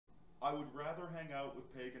I would rather hang out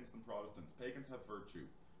with pagans than Protestants. Pagans have virtue.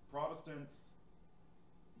 Protestants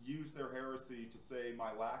use their heresy to say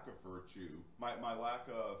my lack of virtue, my lack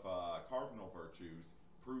of cardinal virtues,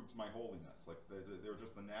 proves my holiness. Like, they're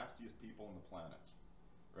just the nastiest people on the planet,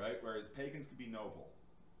 right? Whereas pagans can be noble.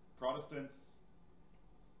 Protestants,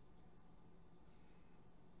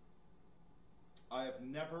 I have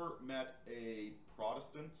never met a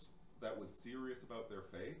Protestant that was serious about their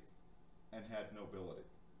faith and had nobility.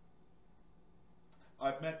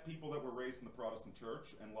 I've met people that were raised in the Protestant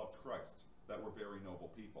church and loved Christ, that were very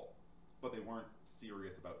noble people, but they weren't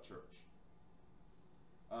serious about church.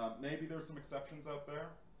 Maybe there's some exceptions out there.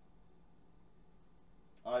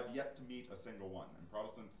 I've yet to meet a single one, and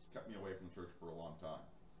Protestants kept me away from the church for a long time.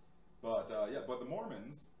 But yeah, but the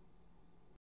Mormons,